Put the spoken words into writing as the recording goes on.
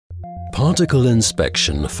Particle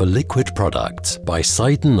Inspection for Liquid Products by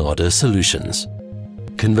Seidenauer Solutions.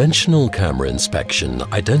 Conventional camera inspection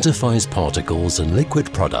identifies particles in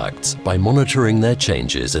liquid products by monitoring their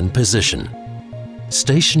changes in position.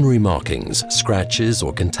 Stationary markings, scratches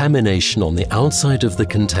or contamination on the outside of the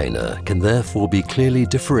container can therefore be clearly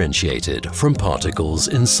differentiated from particles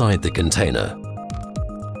inside the container.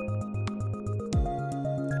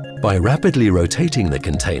 By rapidly rotating the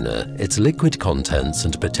container, its liquid contents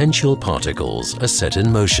and potential particles are set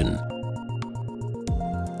in motion.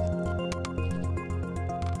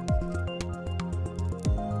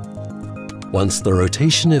 Once the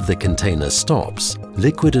rotation of the container stops,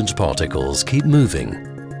 liquid and particles keep moving.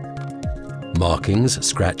 Markings,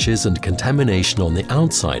 scratches and contamination on the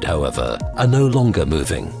outside, however, are no longer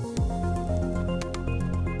moving.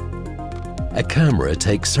 A camera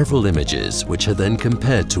takes several images which are then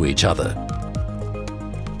compared to each other.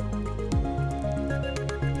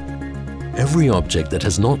 Every object that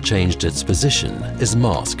has not changed its position is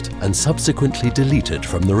masked and subsequently deleted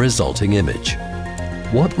from the resulting image.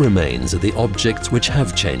 What remains are the objects which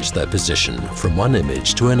have changed their position from one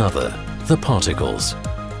image to another, the particles.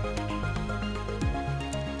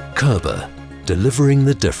 Körber, delivering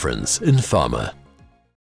the difference in pharma.